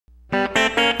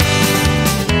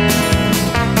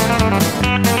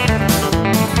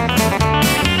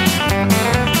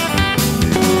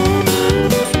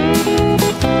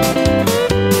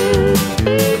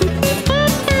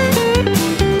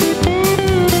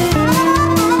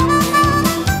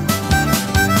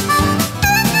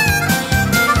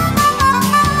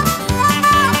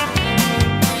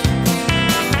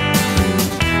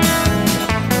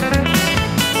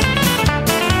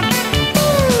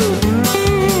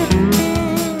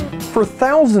For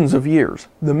thousands of years,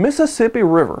 the Mississippi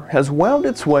River has wound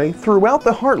its way throughout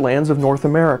the heartlands of North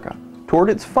America toward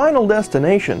its final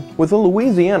destination with the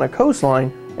Louisiana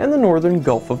coastline and the northern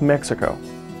Gulf of Mexico.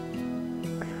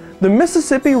 The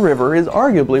Mississippi River is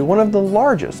arguably one of the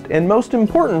largest and most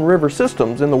important river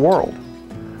systems in the world.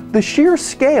 The sheer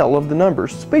scale of the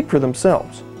numbers speak for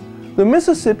themselves. The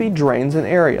Mississippi drains an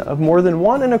area of more than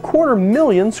 1.25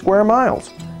 million square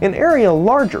miles, an area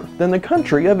larger than the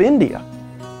country of India.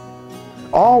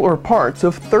 All or parts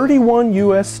of 31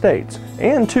 U.S. states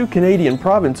and 2 Canadian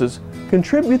provinces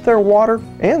contribute their water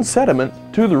and sediment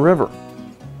to the river.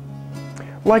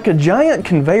 Like a giant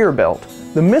conveyor belt,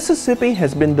 the Mississippi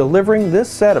has been delivering this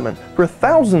sediment for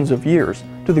thousands of years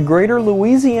to the greater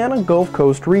Louisiana Gulf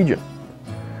Coast region.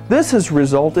 This has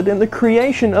resulted in the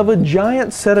creation of a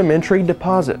giant sedimentary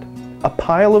deposit, a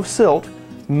pile of silt,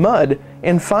 mud,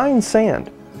 and fine sand,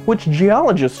 which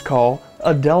geologists call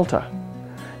a delta.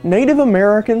 Native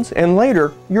Americans and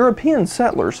later European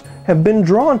settlers have been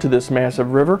drawn to this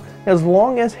massive river as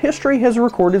long as history has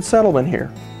recorded settlement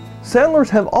here.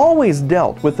 Settlers have always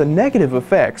dealt with the negative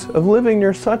effects of living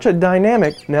near such a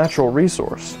dynamic natural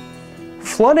resource.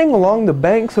 Flooding along the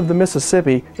banks of the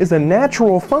Mississippi is a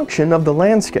natural function of the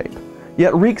landscape,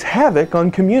 yet wreaks havoc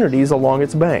on communities along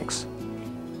its banks.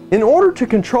 In order to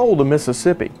control the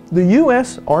Mississippi, the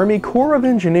U.S. Army Corps of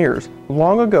Engineers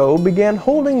long ago began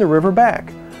holding the river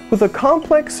back with a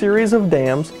complex series of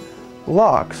dams,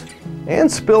 locks,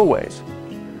 and spillways.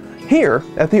 Here,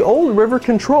 at the old river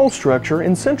control structure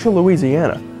in central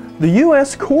Louisiana, the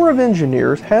U.S. Corps of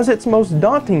Engineers has its most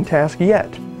daunting task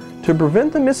yet, to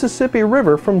prevent the Mississippi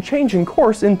River from changing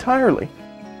course entirely.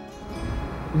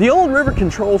 The old river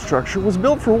control structure was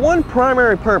built for one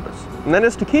primary purpose, and that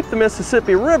is to keep the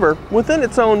Mississippi River within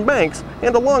its own banks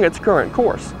and along its current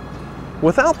course.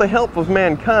 Without the help of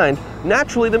mankind,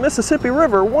 naturally the Mississippi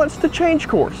River wants to change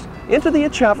course into the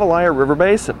Atchafalaya River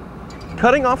Basin,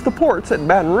 cutting off the ports at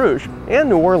Baton Rouge and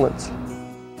New Orleans.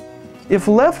 If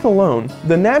left alone,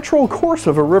 the natural course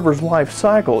of a river's life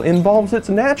cycle involves its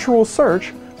natural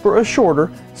search for a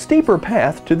shorter, steeper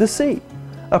path to the sea,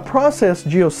 a process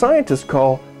geoscientists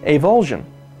call avulsion.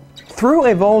 Through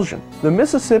avulsion, the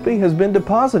Mississippi has been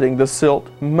depositing the silt,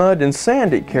 mud, and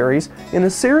sand it carries in a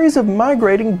series of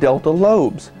migrating delta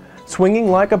lobes,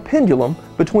 swinging like a pendulum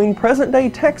between present-day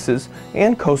Texas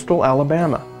and coastal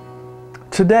Alabama.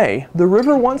 Today, the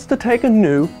river wants to take a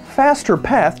new, faster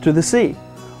path to the sea,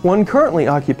 one currently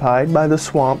occupied by the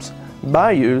swamps,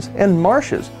 bayous, and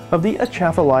marshes of the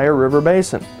Atchafalaya River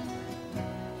Basin.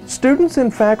 Students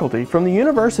and faculty from the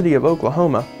University of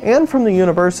Oklahoma and from the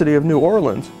University of New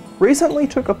Orleans recently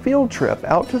took a field trip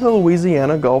out to the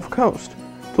Louisiana Gulf Coast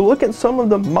to look at some of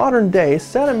the modern-day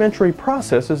sedimentary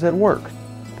processes at work.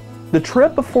 The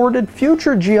trip afforded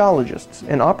future geologists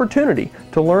an opportunity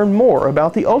to learn more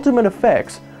about the ultimate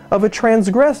effects of a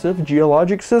transgressive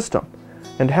geologic system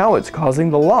and how it's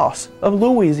causing the loss of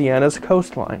Louisiana's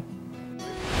coastline.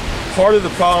 Part of the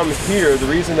problem here, the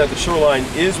reason that the shoreline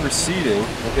is receding,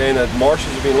 okay, and that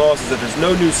marshes are being lost, is that there's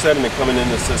no new sediment coming in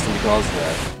the system because of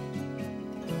that.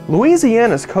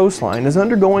 Louisiana's coastline is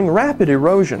undergoing rapid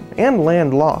erosion and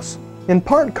land loss, in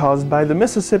part caused by the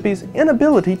Mississippi's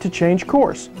inability to change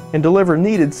course and deliver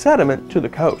needed sediment to the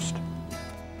coast.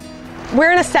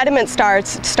 We're in a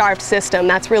sediment-starved system.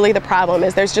 That's really the problem,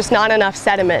 is there's just not enough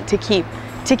sediment to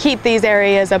keep these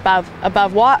areas above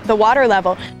the water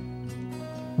level.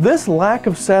 This lack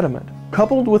of sediment,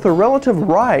 coupled with a relative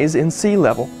rise in sea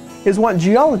level, is what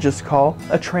geologists call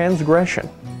a transgression.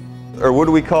 Or what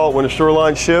do we call it when a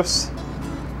shoreline shifts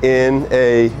in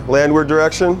a landward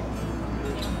direction?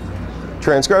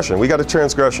 Transgression. We got a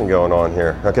transgression going on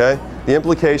here, okay? The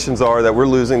implications are that we're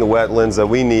losing the wetlands that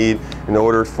we need in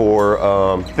order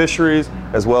for fisheries,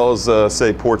 as well as,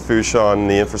 say, Port Fourchon and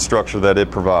the infrastructure that it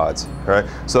provides, all right?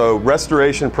 So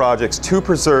restoration projects to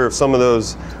preserve some of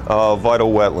those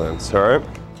vital wetlands, all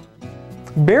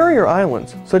right? Barrier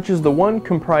islands, such as the one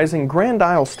comprising Grand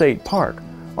Isle State Park,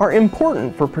 are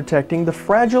important for protecting the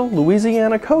fragile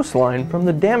Louisiana coastline from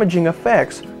the damaging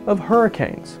effects of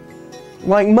hurricanes.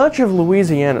 Like much of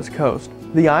Louisiana's coast,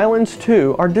 the islands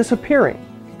too are disappearing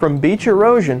from beach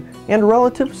erosion and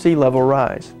relative sea level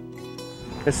rise.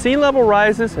 As sea level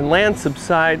rises and land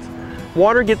subsides,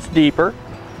 water gets deeper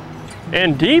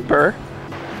and deeper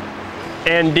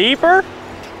and deeper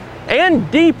and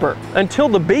deeper until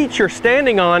the beach you're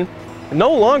standing on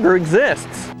no longer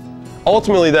exists.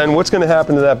 Ultimately then, what's going to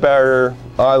happen to that barrier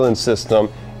island system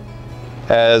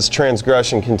as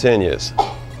transgression continues?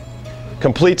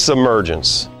 Complete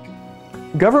submergence.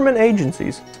 Government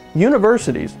agencies,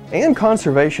 universities, and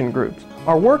conservation groups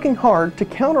are working hard to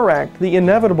counteract the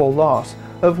inevitable loss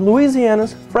of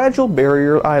Louisiana's fragile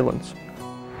barrier islands.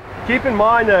 Keep in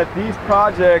mind that these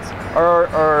projects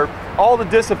are all the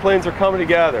disciplines are coming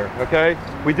together, okay?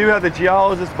 We do have the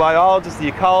geologists, biologists,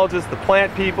 the ecologists, the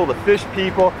plant people, the fish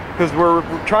people, because we're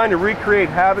trying to recreate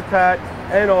habitat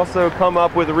and also come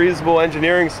up with a reasonable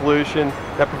engineering solution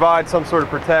that provides some sort of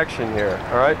protection here,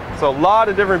 all right? So a lot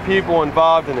of different people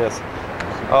involved in this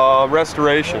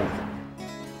restoration.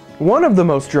 One of the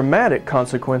most dramatic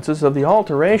consequences of the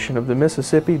alteration of the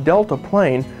Mississippi Delta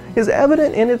Plain is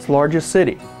evident in its largest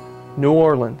city, New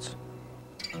Orleans.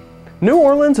 New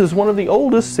Orleans is one of the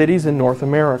oldest cities in North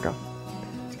America.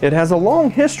 It has a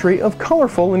long history of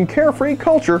colorful and carefree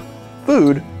culture,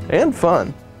 food, and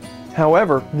fun.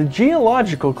 However, the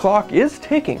geological clock is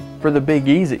ticking for the Big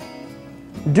Easy.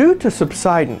 Due to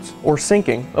subsidence or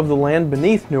sinking of the land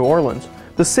beneath New Orleans,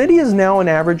 the city is now an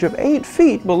average of 8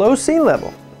 feet below sea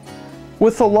level.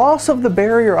 With the loss of the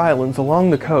barrier islands along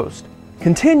the coast,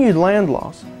 continued land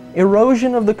loss,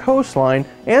 erosion of the coastline,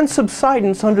 and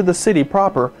subsidence under the city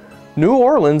proper, New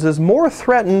Orleans is more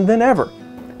threatened than ever.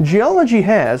 Geology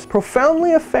has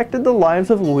profoundly affected the lives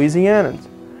of Louisianans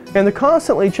and the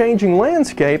constantly changing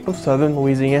landscape of southern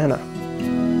Louisiana.